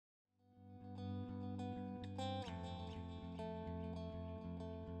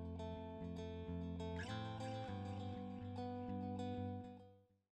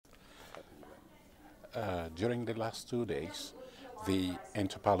During the last 2 days, the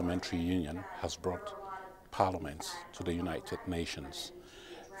Inter-Parliamentary Union has brought parliaments to the United Nations.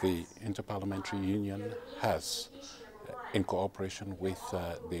 The Inter-Parliamentary Union has, in cooperation with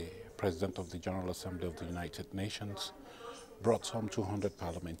the President of the General Assembly of the United Nations, brought some 200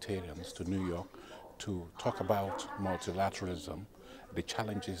 parliamentarians to New York to talk about multilateralism, the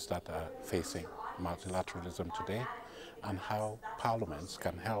challenges that are facing multilateralism today, and how parliaments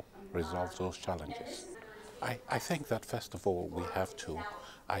can help resolve those challenges. I think that first of all we have to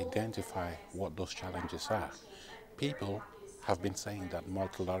identify what those challenges are. People have been saying that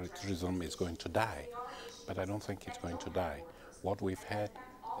multilateralism is going to die, but I don't think it's going to die. What we've heard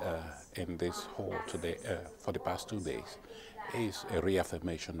in this hall today for the past 2 days is a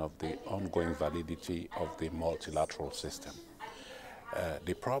reaffirmation of the ongoing validity of the multilateral system.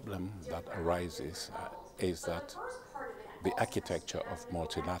 The problem that arises is that the architecture of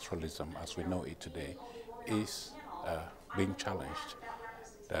multilateralism as we know it today is being challenged.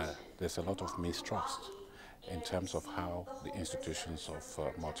 There's a lot of mistrust in terms of how the institutions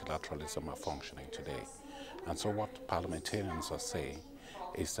of multilateralism are functioning today. And so what parliamentarians are saying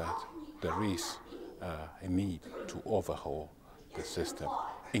is that there is a need to overhaul the system,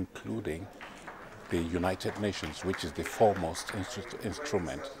 including the United Nations, which is the foremost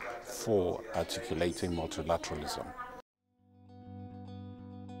instrument for articulating multilateralism.